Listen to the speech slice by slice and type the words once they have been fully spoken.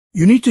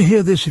You need to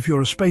hear this if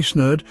you're a space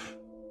nerd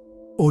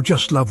or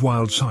just love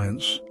wild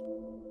science.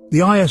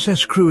 The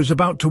ISS crew is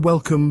about to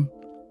welcome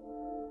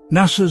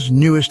NASA's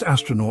newest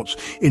astronauts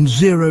in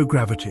zero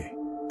gravity.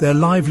 They're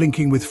live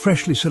linking with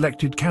freshly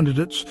selected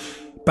candidates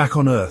back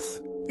on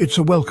Earth. It's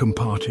a welcome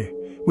party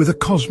with a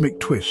cosmic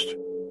twist.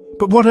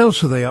 But what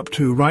else are they up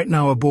to right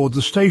now aboard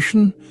the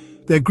station?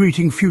 They're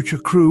greeting future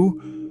crew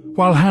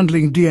while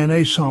handling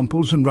DNA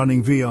samples and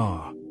running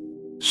VR.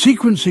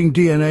 Sequencing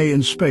DNA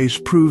in space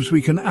proves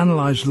we can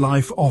analyze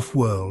life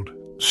off-world.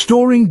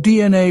 Storing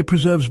DNA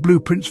preserves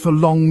blueprints for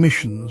long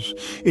missions.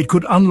 It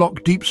could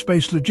unlock deep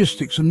space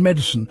logistics and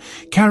medicine,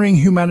 carrying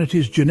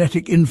humanity's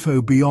genetic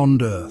info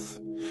beyond Earth.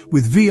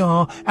 With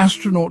VR,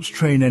 astronauts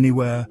train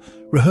anywhere,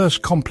 rehearse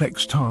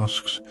complex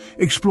tasks,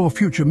 explore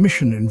future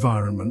mission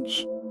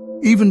environments,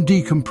 even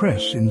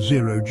decompress in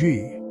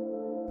zero-G.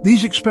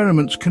 These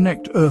experiments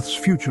connect Earth's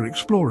future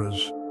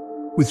explorers,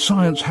 with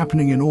science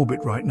happening in orbit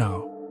right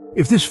now.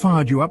 If this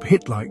fired you up,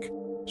 hit like,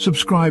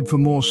 subscribe for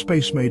more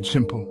Space Made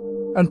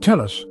Simple, and tell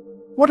us,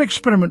 what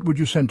experiment would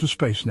you send to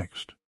space next?